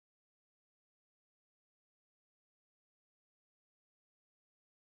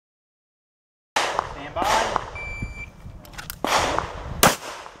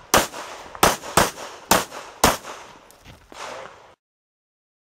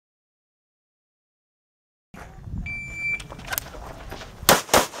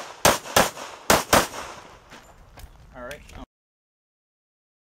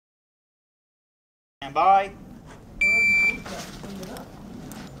Stand by.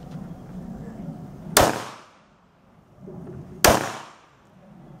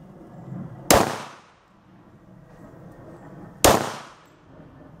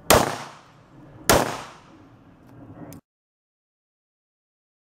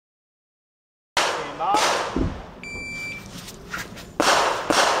 Stand by.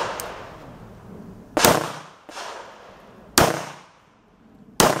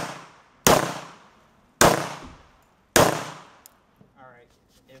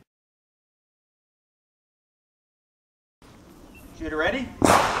 Shooter ready?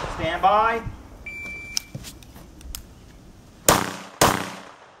 Stand by.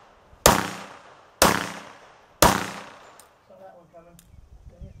 Saw that one coming.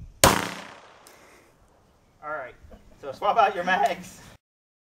 Alright, so swap out your mags.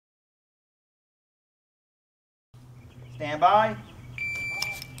 Stand by.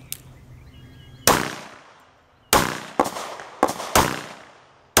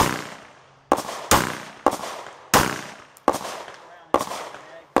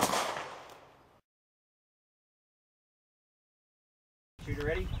 Shooter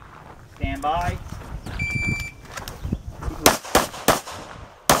ready? Stand by.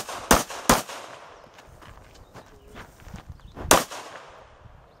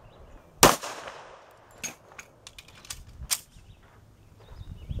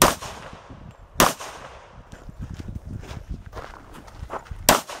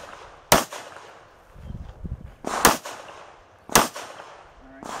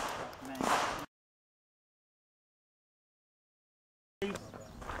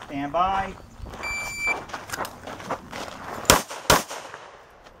 Stand by.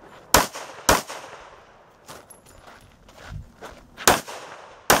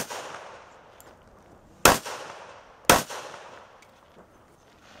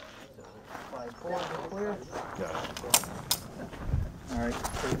 Clear. All right.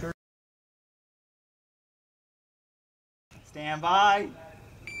 Stand by.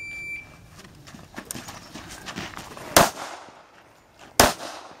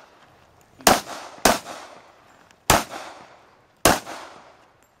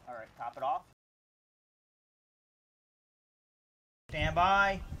 All right, top it off. Stand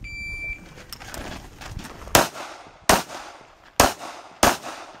by.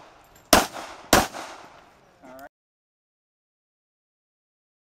 All right.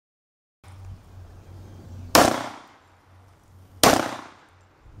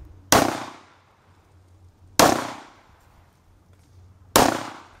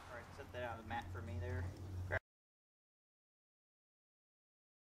 All right, set that on the mat for me there.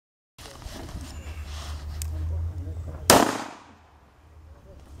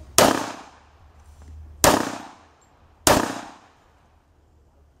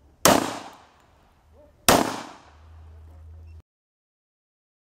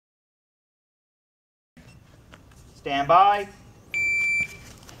 Stand by.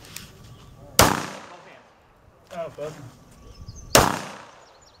 Both hands. Oh, both.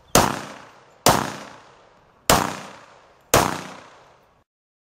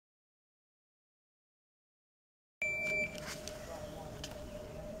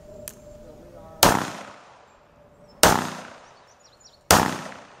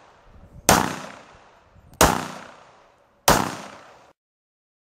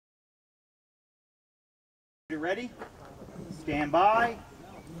 You ready? Stand by.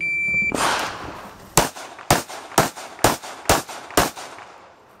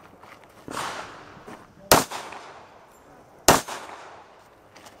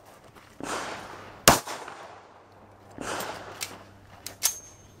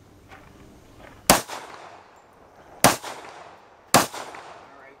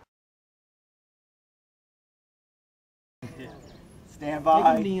 Stand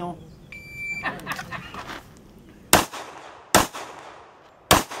by. Take a kneel.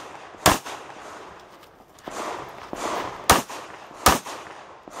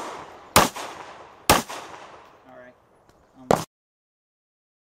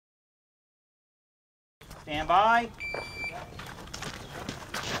 Stand by.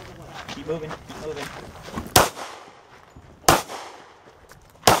 Keep moving, keep moving.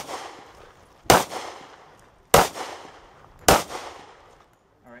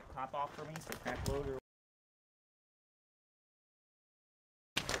 All right, top off for me, so crack load or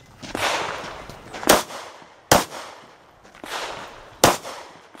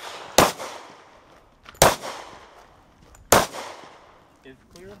is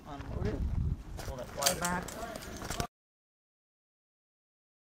clear, unload it. Pull that fly back.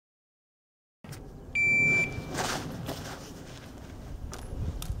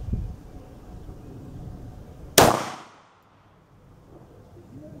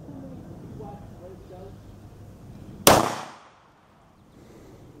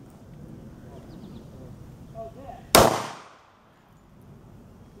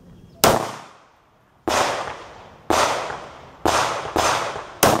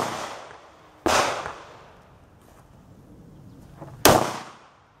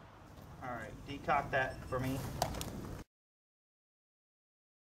 cock that for me.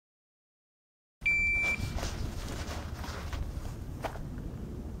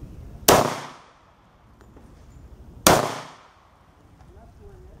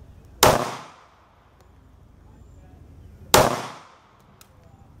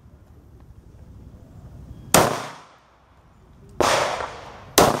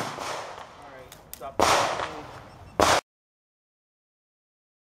 Stop.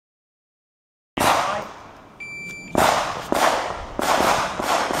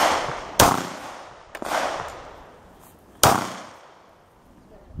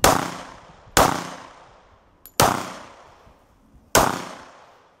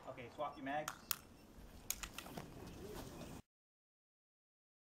 Okay, swap your mags.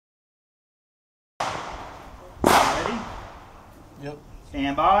 Ready? Yep.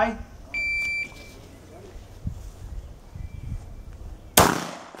 Stand by.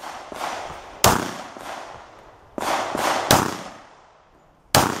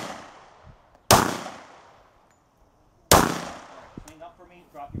 Swing up for me,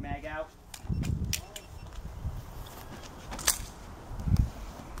 drop your mag out.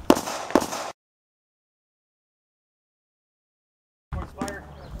 Towards fire.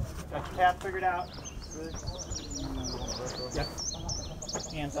 Got your path figured out. Good. Yep.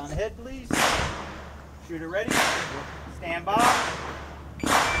 Hands on the head, please. Shooter ready. Stand by.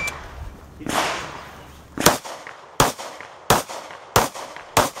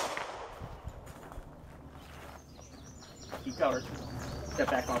 Keep covered. Step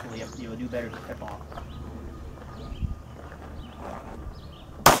back off of the FT. You'll do better to step off.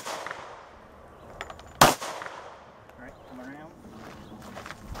 Alright, come around.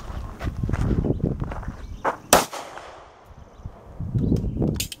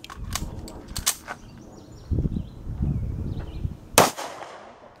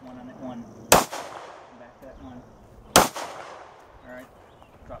 One on that one. Back that one. Alright.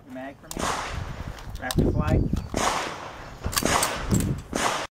 Drop your mag for me. Rapid flight.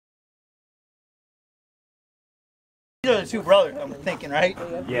 These are the two brothers, I'm thinking, right?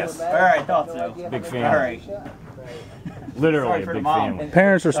 Yes. Alright, thought so. Big fan. Alright. Literally Sorry a for the big mom. fan.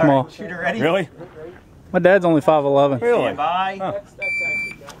 Parents are small. Alright, shooter ready? Really? My dad's only 5'11". Really? Stand by. Huh. That's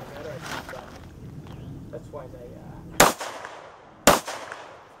actually gotten better. That's why they,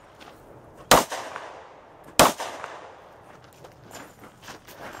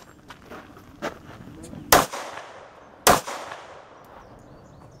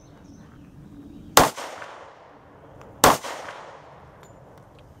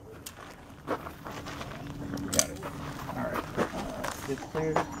 Alright. Good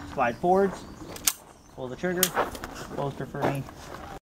clear. Slide forwards. Pull the trigger. Closer for me.